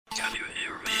Can you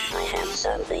hear me? I have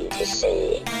something to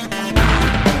say.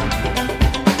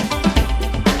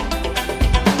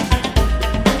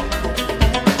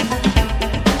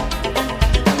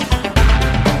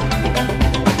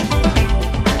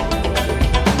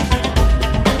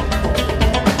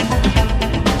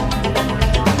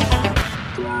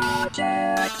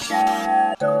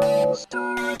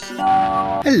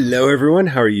 Hello everyone,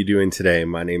 how are you doing today?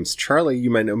 My name's Charlie. You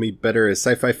might know me better as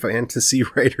sci-fi fantasy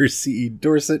writer C.E.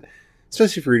 Dorset,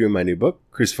 especially for reading my new book,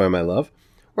 Crucify My Love,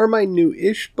 or my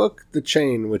new-ish book, The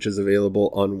Chain, which is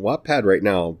available on Wattpad right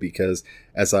now, because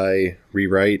as I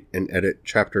rewrite and edit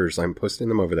chapters, I'm posting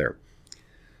them over there.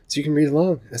 So you can read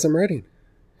along as I'm writing.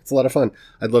 It's a lot of fun.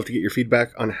 I'd love to get your feedback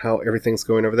on how everything's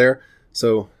going over there,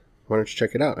 so why don't you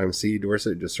check it out? I'm C.E.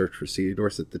 Dorset. Just search for C.E.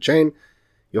 Dorset, The Chain.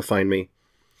 You'll find me.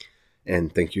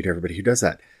 And thank you to everybody who does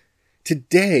that.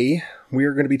 Today, we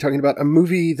are going to be talking about a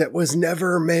movie that was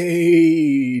never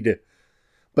made.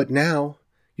 But now,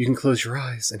 you can close your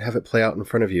eyes and have it play out in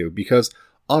front of you, because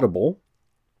Audible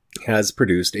has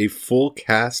produced a full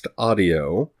cast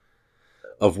audio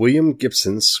of William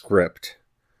Gibson's script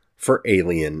for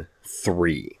Alien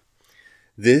 3.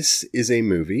 This is a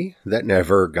movie that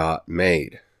never got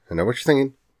made. I know what you're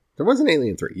thinking. There was an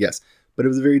Alien 3, yes, but it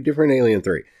was a very different Alien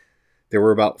 3. There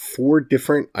were about 4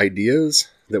 different ideas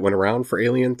that went around for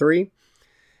Alien 3,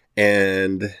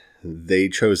 and they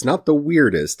chose not the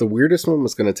weirdest. The weirdest one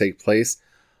was going to take place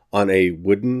on a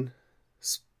wooden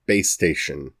space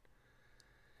station,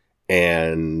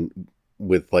 and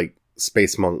with like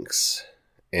space monks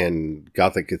and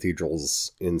Gothic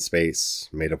cathedrals in space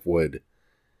made of wood.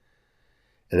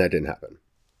 And that didn't happen.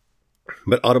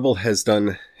 But Audible has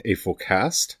done a full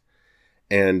cast,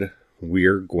 and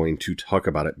we're going to talk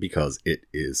about it because it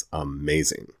is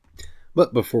amazing.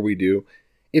 But before we do,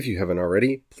 if you haven't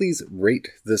already, please rate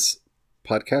this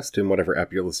podcast in whatever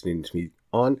app you're listening to me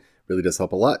on. It really does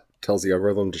help a lot. It tells the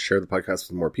algorithm to share the podcast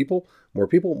with more people. More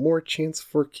people, more chance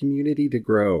for community to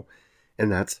grow.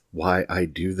 And that's why I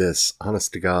do this,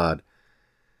 honest to God.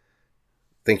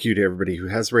 Thank you to everybody who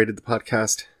has rated the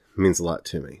podcast. It means a lot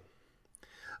to me.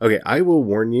 Okay, I will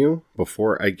warn you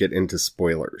before I get into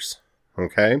spoilers.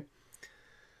 Okay?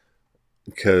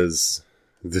 Because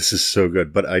this is so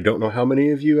good. But I don't know how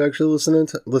many of you actually listen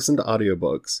to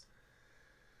audiobooks.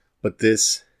 But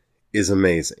this is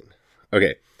amazing.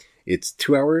 Okay, it's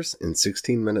 2 hours and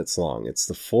 16 minutes long. It's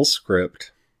the full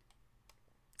script.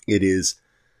 It is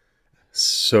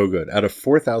so good. Out of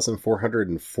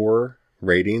 4,404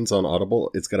 ratings on Audible,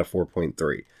 it's got a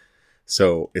 4.3.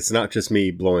 So it's not just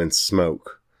me blowing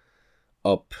smoke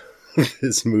up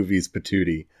this movie's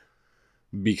patootie,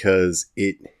 because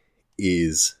it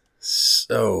is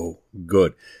so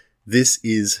good. This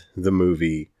is the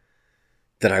movie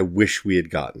that I wish we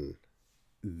had gotten.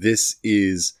 This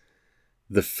is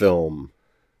the film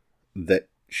that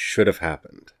should have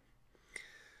happened.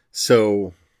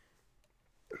 So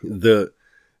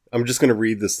I'm just going to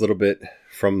read this little bit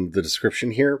from the description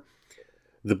here.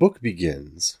 The book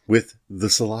begins with the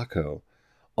Sulaco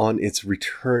on its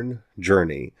return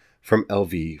journey from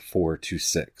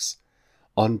LV-426.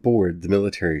 On board the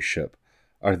military ship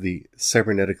are the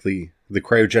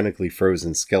cryogenically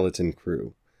frozen skeleton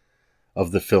crew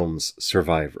of the film's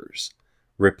survivors,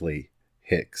 Ripley,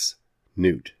 Hicks,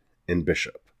 Newt, and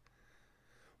Bishop.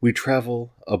 We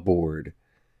travel aboard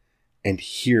and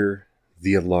hear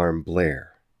the alarm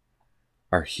blare.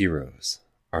 Our heroes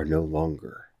are no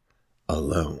longer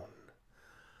alone.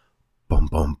 Bum,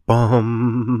 bum,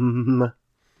 bum.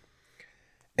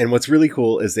 And what's really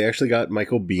cool is they actually got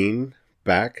Michael Biehn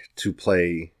back to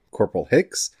play Corporal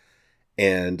Hicks,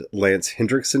 and Lance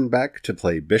Hendrickson back to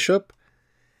play Bishop.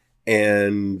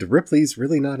 And Ripley's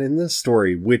really not in this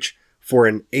story, which for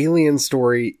an alien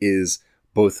story is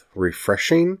both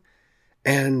refreshing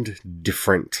and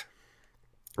different.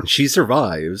 She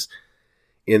survives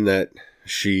in that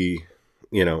she,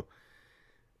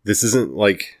 this isn't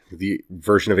like the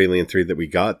version of Alien 3 that we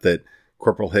got, that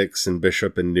Corporal Hicks and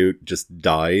Bishop and Newt just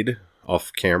died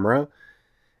off camera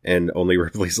and only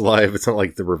Ripley's alive. It's not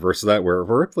like the reverse of that, where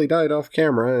Ripley died off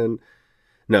camera. And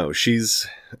no, she's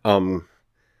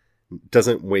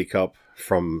doesn't wake up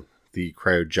from the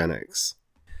cryogenics.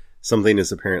 Something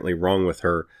is apparently wrong with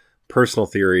her. Personal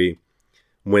theory,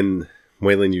 when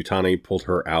Weyland-Yutani pulled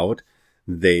her out,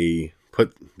 they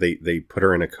put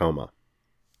her in a coma.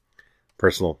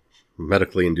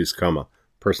 Medically induced coma.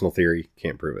 Personal theory,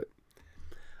 can't prove it.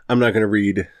 I'm not going to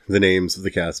read the names of the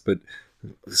cast, but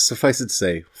suffice it to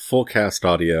say, full cast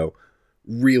audio,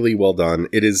 really well done.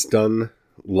 It is done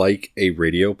like a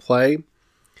radio play,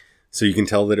 so you can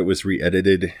tell that it was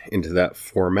re-edited into that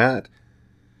format,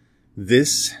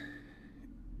 This,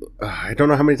 I don't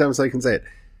know how many times I can say it.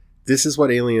 This is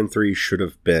what Alien 3 should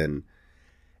have been.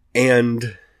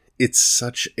 And it's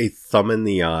such a thumb in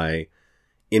the eye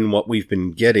in what we've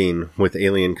been getting with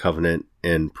Alien Covenant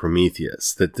and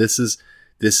Prometheus, that this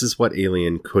is what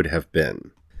Alien could have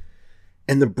been.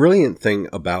 And the brilliant thing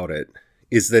about it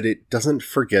is that it doesn't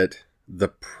forget the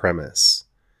premise.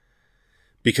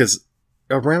 Because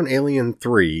around Alien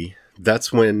 3,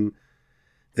 that's when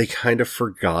they kind of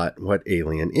forgot what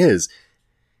Alien is.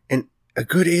 And a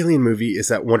good Alien movie is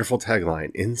that wonderful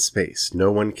tagline, in space,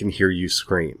 no one can hear you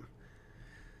scream.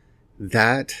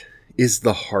 That is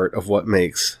the heart of what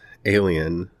makes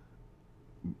Alien,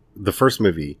 the first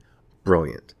movie,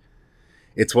 brilliant.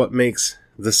 It's what makes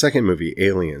the second movie,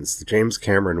 Aliens, the James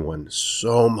Cameron one,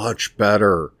 so much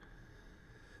better.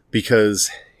 Because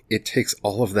it takes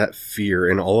all of that fear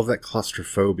and all of that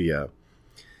claustrophobia,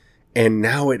 and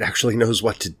now it actually knows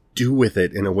what to do with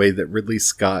it in a way that Ridley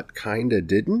Scott kinda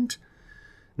didn't.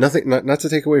 Not to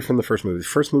take away from the first movie. The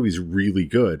first movie's really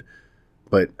good,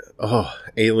 but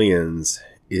Aliens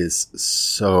is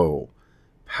so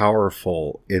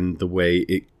powerful in the way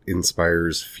it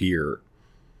inspires fear.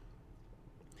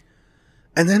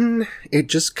 And then it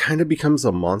just kind of becomes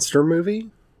a monster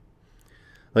movie.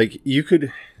 Like, you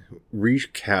could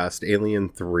recast Alien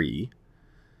 3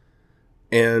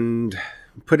 and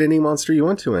put any monster you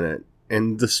want to in it,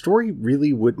 and the story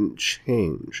really wouldn't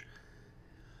change.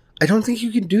 I don't think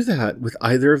you can do that with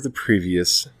either of the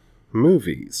previous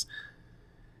movies.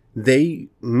 They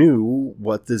knew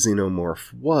what the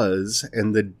xenomorph was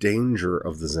and the danger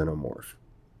of the xenomorph.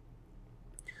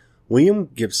 William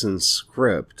Gibson's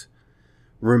script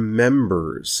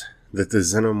remembers that the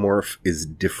xenomorph is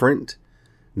different,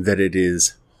 that it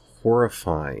is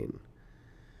horrifying,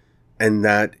 and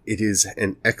that it is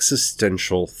an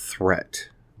existential threat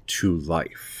to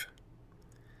life.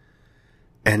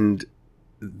 And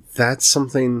that's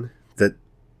something that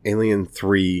Alien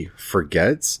 3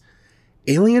 forgets.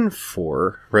 Alien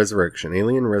 4,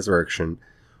 Alien Resurrection,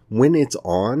 when it's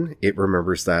on, it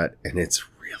remembers that, and it's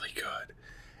really good.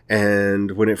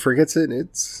 And when it forgets it,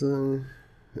 it's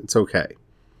okay.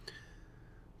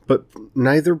 But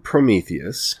neither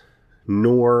Prometheus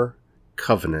nor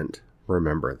Covenant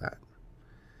remember that.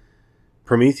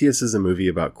 Prometheus is a movie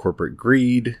about corporate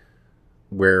greed,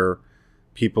 where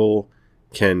people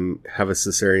can have a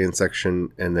cesarean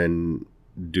section and then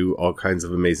do all kinds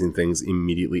of amazing things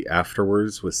immediately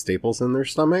afterwards with staples in their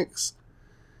stomachs.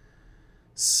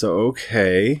 So,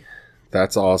 okay,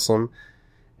 that's awesome.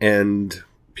 And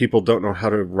people don't know how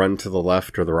to run to the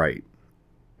left or the right.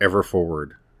 Ever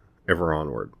forward, ever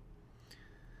onward.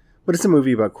 But it's a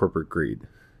movie about corporate greed.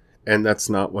 And that's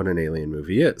not what an Alien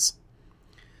movie is.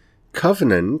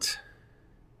 Covenant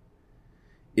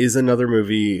is another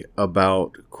movie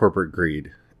about corporate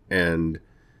greed and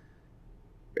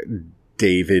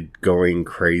David going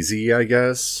crazy, I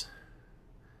guess.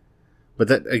 But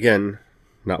that, again,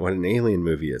 not what an Alien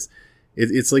movie is.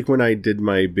 It's like when I did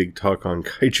my big talk on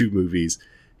kaiju movies.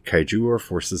 Kaiju are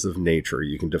forces of nature.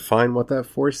 You can define what that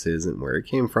force is and where it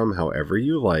came from however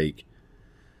you like.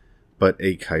 But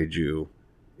a kaiju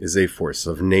is a force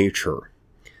of nature.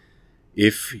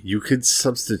 If you could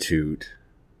substitute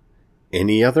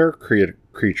any other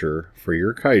creature for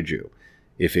your kaiju,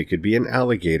 if it could be an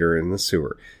alligator in the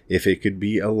sewer, if it could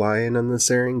be a lion in the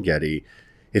Serengeti,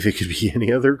 if it could be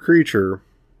any other creature,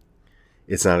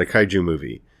 it's not a kaiju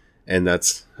movie. And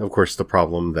that's, of course, the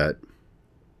problem that,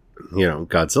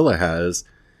 Godzilla has,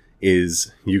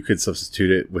 is you could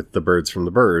substitute it with the birds from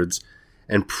the birds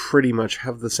and pretty much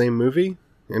have the same movie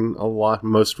in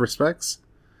most respects.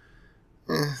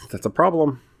 That's a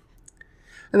problem.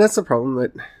 And that's the problem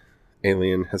that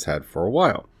Alien has had for a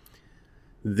while.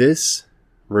 This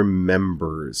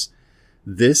remembers.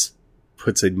 This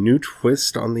puts a new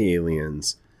twist on the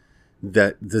aliens,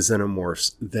 that the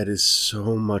xenomorphs, that is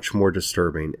so much more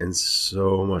disturbing and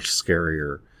so much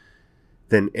scarier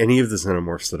than any of the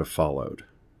xenomorphs that have followed.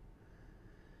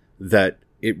 That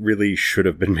it really should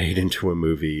have been made into a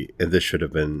movie, and this should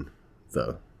have been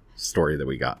the story that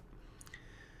we got.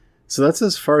 So that's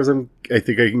as far as I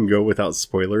think I can go without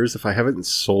spoilers. If I haven't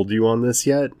sold you on this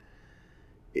yet,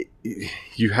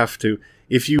 you have to.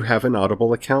 If you have an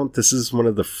Audible account, this is one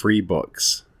of the free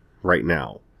books right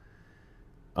now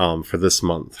for this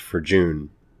month, for June,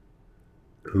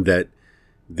 that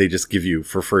they just give you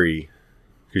for free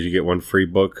because you get one free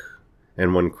book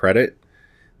and one credit.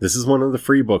 This is one of the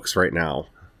free books right now.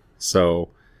 So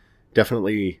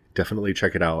definitely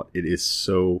check it out. It is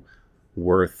so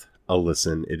worth a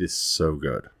listen. It is so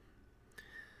good.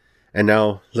 And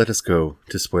now, let us go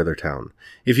to Spoiler Town.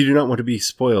 If you do not want to be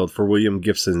spoiled for William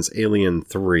Gibson's Alien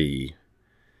 3,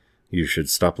 you should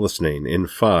stop listening in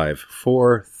 5,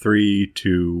 4, 3,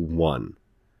 2, 1.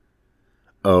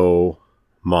 Oh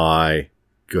my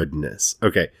goodness.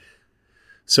 Okay,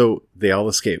 so they all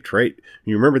escaped, right?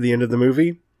 You remember the end of the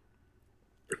movie?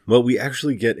 Well, we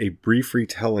actually get a brief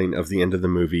retelling of the end of the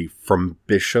movie from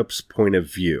Bishop's point of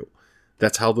view.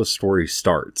 That's how the story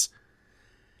starts.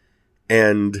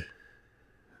 And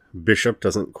Bishop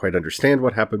doesn't quite understand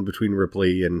what happened between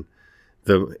Ripley and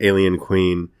the alien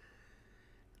queen,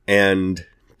 and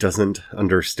doesn't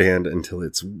understand until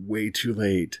it's way too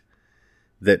late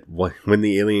that when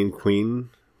the alien queen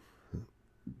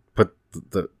put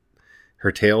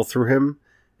her tail through him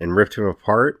and ripped him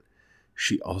apart,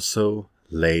 she also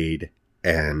laid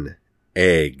an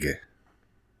egg.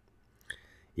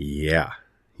 Yeah,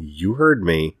 you heard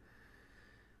me.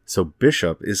 So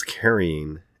Bishop is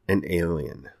carrying an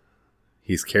alien.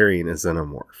 He's carrying a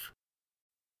xenomorph.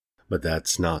 But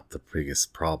that's not the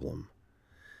biggest problem.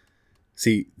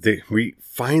 See, we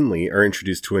finally are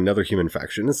introduced to another human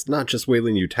faction. It's not just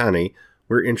Weyland-Yutani.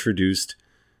 We're introduced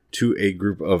to a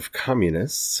group of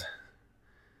communists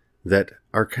that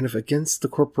are kind of against the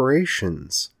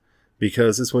corporations.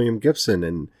 Because it's William Gibson,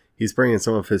 and he's bringing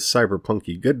some of his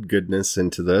cyberpunky goodness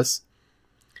into this.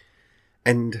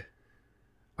 And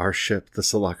our ship, the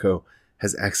Sulaco,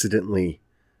 has accidentally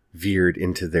veered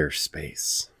into their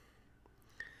space.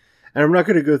 And I'm not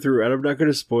going to go through, and I'm not going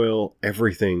to spoil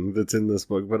everything that's in this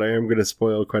book, but I am going to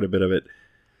spoil quite a bit of it.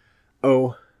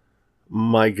 Oh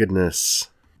my goodness.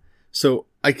 So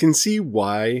I can see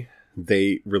why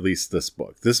they released this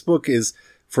book. This book is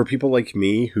for people like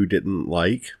me who didn't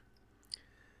like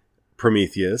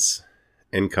Prometheus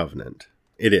and Covenant.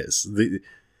 It is.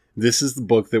 This is the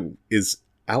book that is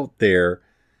out there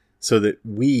so that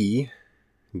we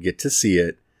get to see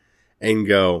it and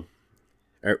go,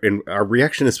 and our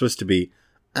reaction is supposed to be,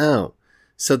 oh,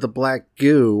 so the black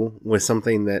goo was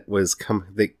something that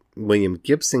that William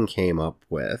Gibson came up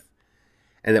with,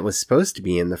 and that was supposed to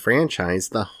be in the franchise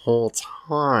the whole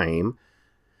time,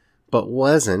 but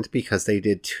wasn't because they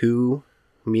did 2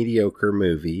 mediocre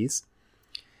movies.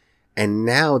 And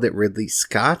now that Ridley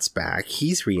Scott's back,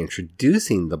 he's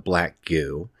reintroducing the black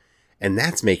goo, and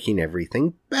that's making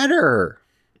everything better.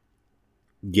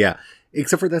 Yeah,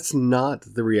 except for that's not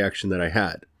the reaction that I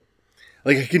had.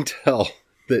 Like, I can tell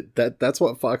that's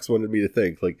what Fox wanted me to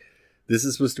think. Like, this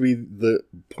is supposed to be the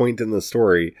point in the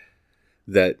story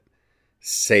that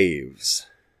saves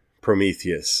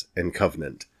Prometheus and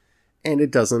Covenant. And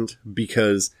it doesn't,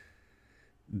 because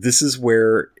this is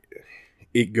where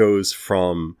it goes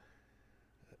from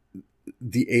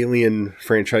the Alien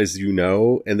franchise,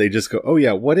 and they just go, oh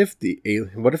yeah, what if the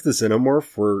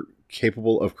Xenomorph were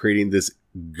capable of creating this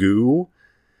goo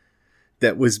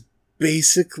that was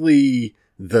basically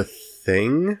the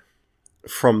Thing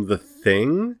from The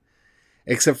Thing,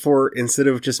 except for instead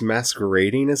of just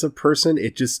masquerading as a person,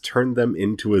 it just turned them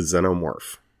into a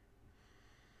xenomorph.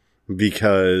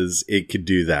 Because it could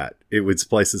do that. It would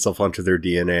splice itself onto their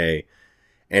DNA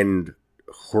and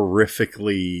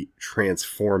horrifically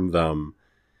transform them.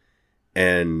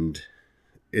 And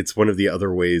it's one of the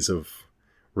other ways of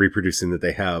reproducing that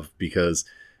they have, because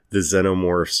the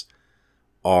xenomorphs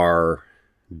are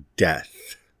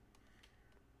death.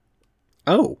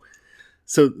 Oh,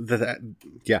 so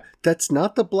that's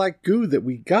not the black goo that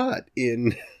we got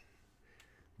in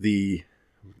the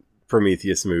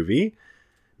Prometheus movie,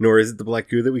 nor is it the black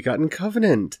goo that we got in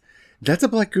Covenant. That's a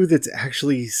black goo that's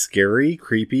actually scary,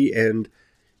 creepy, and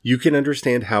you can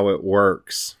understand how it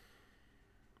works.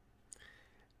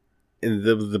 In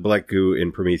the black goo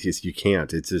in Prometheus, you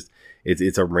can't. It's just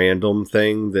it's a random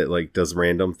thing that like does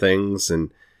random things,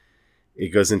 and it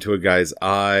goes into a guy's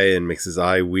eye and makes his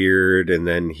eye weird, and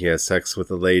then he has sex with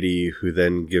a lady who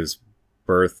then gives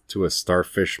birth to a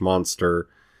starfish monster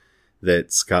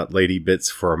that's got lady bits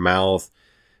for a mouth,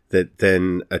 that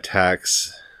then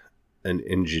attacks an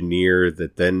engineer,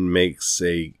 that then makes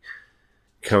a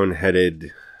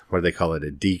cone-headed, what do they call it,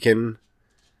 a deacon?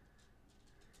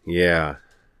 Yeah.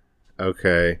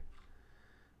 Okay.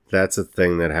 That's a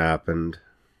thing that happened.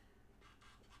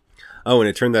 Oh, and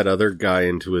it turned that other guy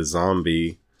into a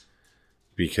zombie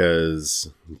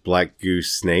because black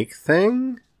goose snake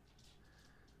thing?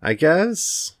 I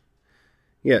guess?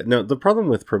 Yeah, no, the problem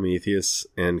with Prometheus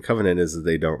and Covenant is that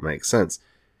they don't make sense.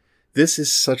 This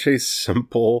is such a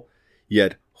simple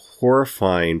yet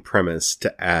horrifying premise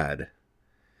to add,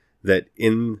 that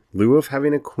in lieu of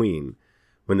having a queen,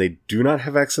 when they do not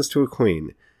have access to a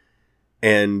queen,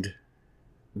 and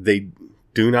they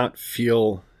do not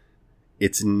feel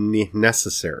it's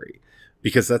necessary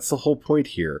Because that's the whole point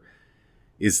here,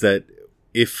 is that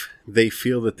if they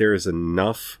feel that there is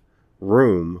enough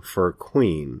room for a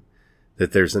queen,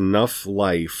 that there's enough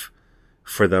life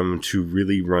for them to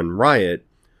really run riot,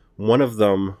 one of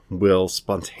them will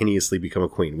spontaneously become a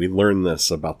queen. We learn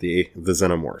this about the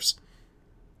xenomorphs.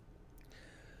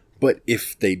 But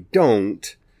if they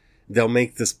don't, they'll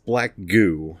make this black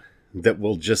goo that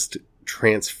will just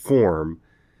transform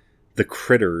the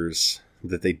critters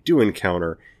that they do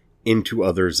encounter into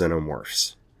other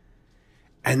xenomorphs.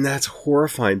 And that's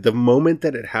horrifying. The moment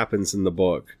that it happens in the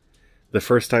book, the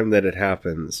first time that it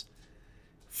happens,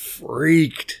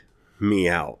 freaked me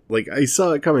out. Like, I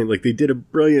saw it coming. Like, they did a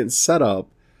brilliant setup,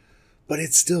 but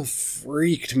it still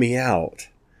freaked me out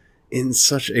in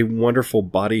such a wonderful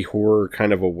body horror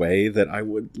kind of a way that I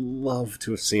would love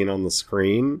to have seen on the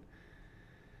screen.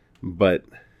 But,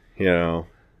 you know,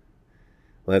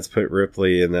 let's put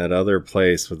Ripley in that other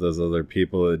place with those other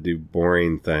people that do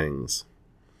boring things.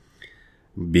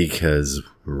 Because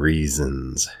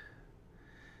reasons.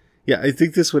 Yeah, I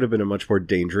think this would have been a much more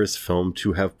dangerous film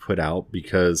to have put out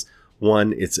because,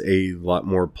 one, it's a lot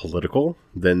more political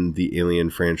than the Alien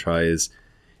franchise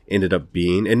ended up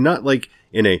being. And not like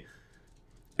in a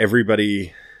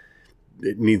everybody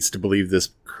needs to believe this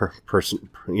person,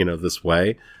 you know, this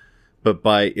way. But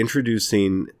by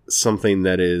introducing something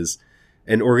that is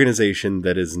an organization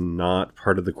that is not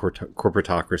part of the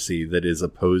corporatocracy, that is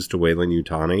opposed to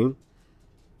Weyland-Yutani,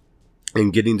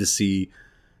 and getting to see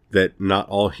that not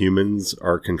all humans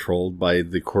are controlled by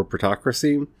the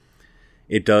corporatocracy,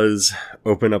 it does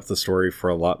open up the story for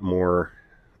a lot more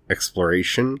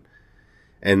exploration.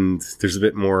 And there's a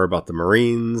bit more about the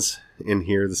Marines in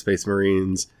here, the Space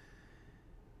Marines.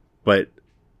 But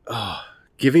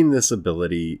giving this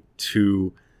ability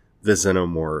to the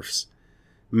xenomorphs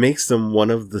makes them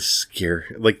one of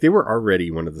the like, they were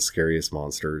already one of the scariest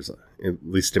monsters, at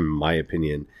least in my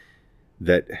opinion,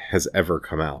 that has ever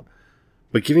come out.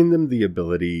 But giving them the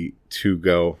ability to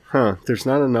go, there's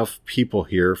not enough people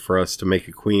here for us to make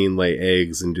a queen, lay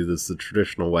eggs, and do this the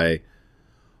traditional way.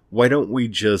 Why don't we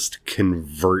just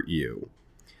convert you?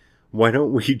 Why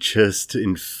don't we just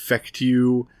infect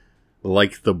you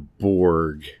like the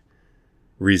Borg?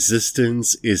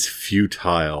 Resistance is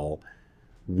futile.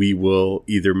 We will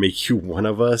either make you one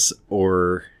of us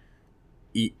or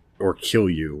eat or kill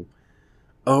you.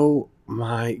 Oh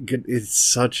my god, it's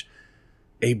such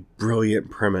a brilliant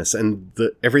premise. And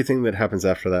everything that happens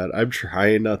after that, I'm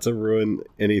trying not to ruin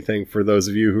anything for those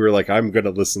of you who are like, I'm going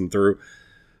to listen through,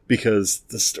 because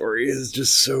the story is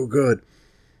just so good.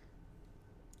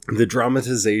 The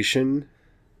dramatization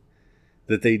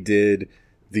that they did,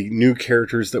 the new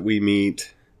characters that we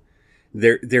meet,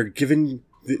 they're given,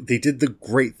 they did the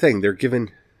great thing. They're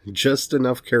given just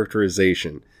enough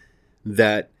characterization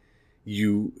that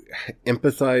you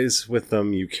empathize with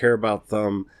them, you care about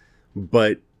them,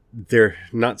 but they're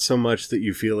not so much that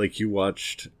you feel like you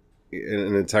watched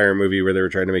an entire movie where they were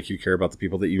trying to make you care about the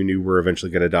people that you knew were eventually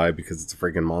going to die because it's a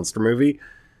freaking monster movie.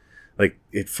 Like,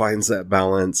 it finds that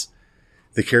balance.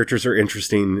 The characters are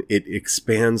interesting. It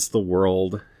expands the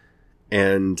world,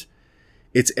 and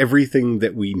it's everything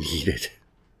that we needed.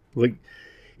 Like,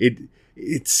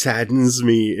 it saddens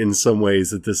me in some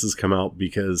ways that this has come out,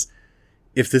 because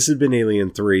if this had been Alien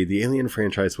 3, the Alien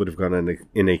franchise would have gone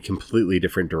in a completely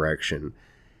different direction.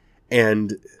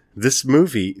 And this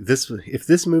movie, if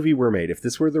this movie were made, if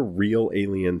this were the real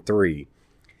Alien 3,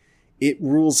 it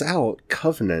rules out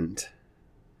Covenant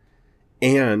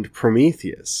and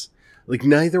Prometheus. Like,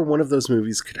 neither one of those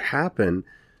movies could happen,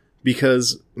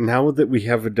 because now that we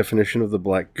have a definition of the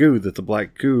black goo, that the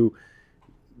black goo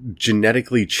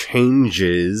genetically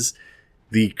changes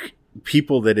the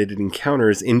people that it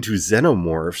encounters into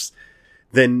xenomorphs,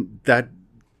 then that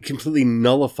completely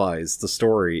nullifies the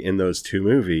story in those two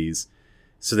movies,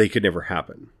 so they could never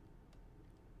happen.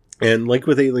 And like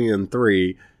with Alien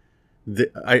 3,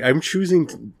 I'm choosing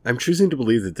to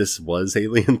believe that this was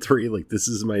Alien 3, like this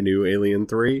is my new Alien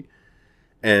 3.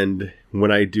 And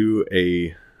when I do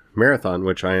a marathon,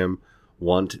 which I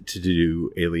want to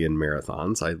do Alien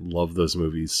marathons, I love those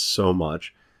movies so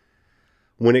much.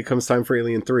 When it comes time for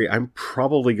Alien 3, I'm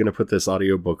probably going to put this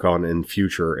audiobook on in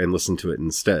future and listen to it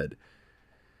instead.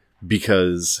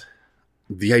 Because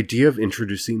the idea of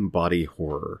introducing body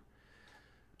horror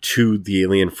to the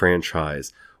Alien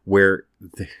franchise, where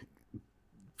the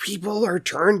people are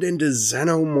turned into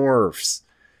xenomorphs,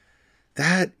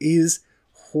 that is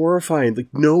horrifying.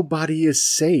 Like, nobody is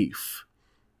safe.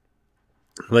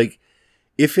 Like,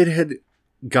 if it had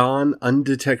gone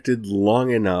undetected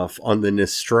long enough on the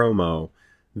Nostromo,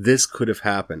 this could have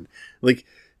happened. Like,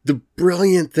 the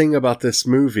brilliant thing about this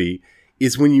movie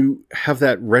is when you have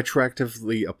that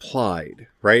retroactively applied,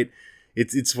 right?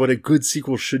 It's what a good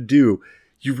sequel should do.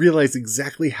 You realize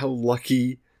exactly how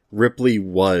lucky Ripley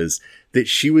was that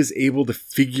she was able to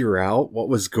figure out what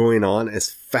was going on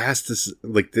as fast as,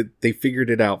 like, that they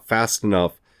figured it out fast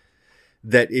enough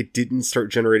that it didn't start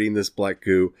generating this black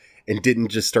goo and didn't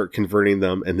just start converting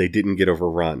them and they didn't get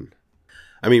overrun.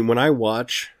 I mean, when I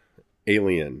watch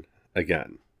Alien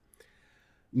again,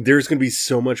 there's going to be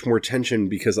so much more tension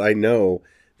because I know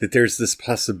that there's this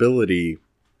possibility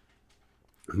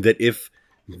that if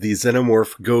the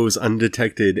xenomorph goes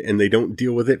undetected and they don't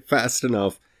deal with it fast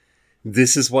enough,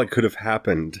 this is what could have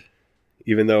happened.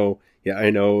 Even though, yeah, I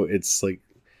know it's like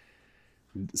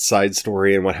side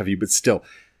story and what have you, but still,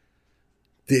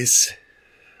 this,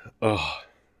 oh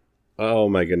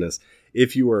my goodness.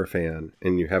 If you are a fan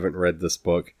and you haven't read this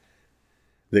book,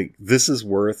 this is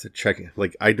worth checking.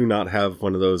 Like, I do not have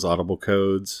one of those Audible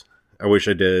codes. I wish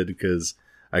I did because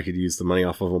I could use the money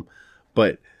off of them.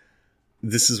 But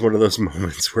this is one of those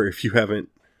moments where if you haven't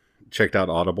checked out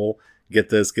Audible, get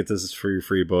this for your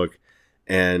free book,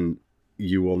 and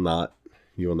you will not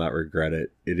regret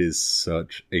it. It is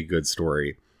such a good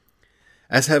story,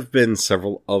 as have been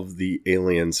several of the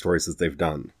Alien stories that they've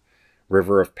done.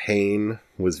 River of Pain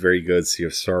was very good. Sea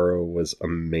of Sorrow was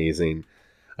amazing.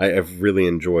 I've really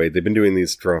enjoyed. They've been doing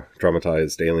these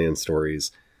dramatized Alien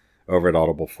stories over at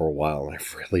Audible for a while, and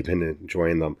I've really been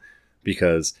enjoying them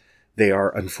because they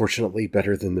are unfortunately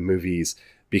better than the movies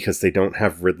because they don't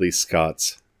have Ridley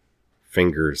Scott's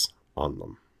fingers on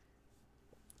them.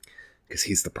 Because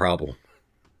he's the problem.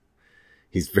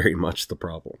 He's very much the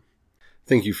problem.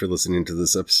 Thank you for listening to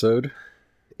this episode.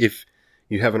 If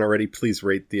you haven't already, please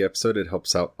rate the episode. It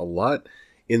helps out a lot.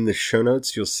 In the show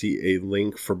notes, you'll see a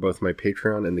link for both my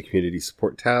Patreon and the community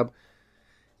support tab.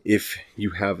 If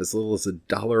you have as little as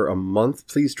 $1 a month,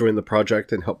 please join the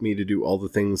project and help me to do all the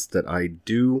things that I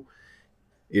do.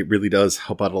 It really does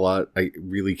help out a lot. I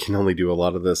really can only do a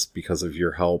lot of this because of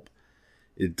your help.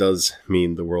 It does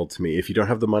mean the world to me. If you don't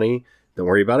have the money, don't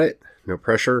worry about it. No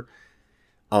pressure.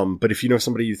 But if you know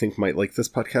somebody you think might like this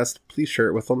podcast, please share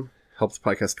it with them. Help the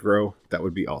podcast grow. That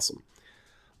would be awesome.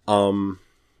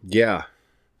 Yeah.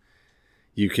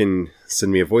 You can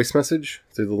send me a voice message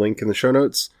through the link in the show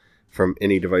notes from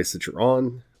any device that you're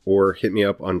on, or hit me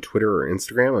up on Twitter or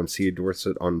Instagram. I'm C.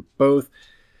 Dorset on both.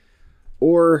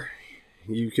 Or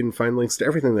you can find links to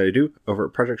everything that I do over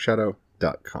at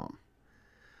projectshadow.com.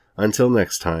 Until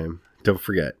next time, don't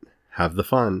forget, have the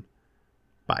fun.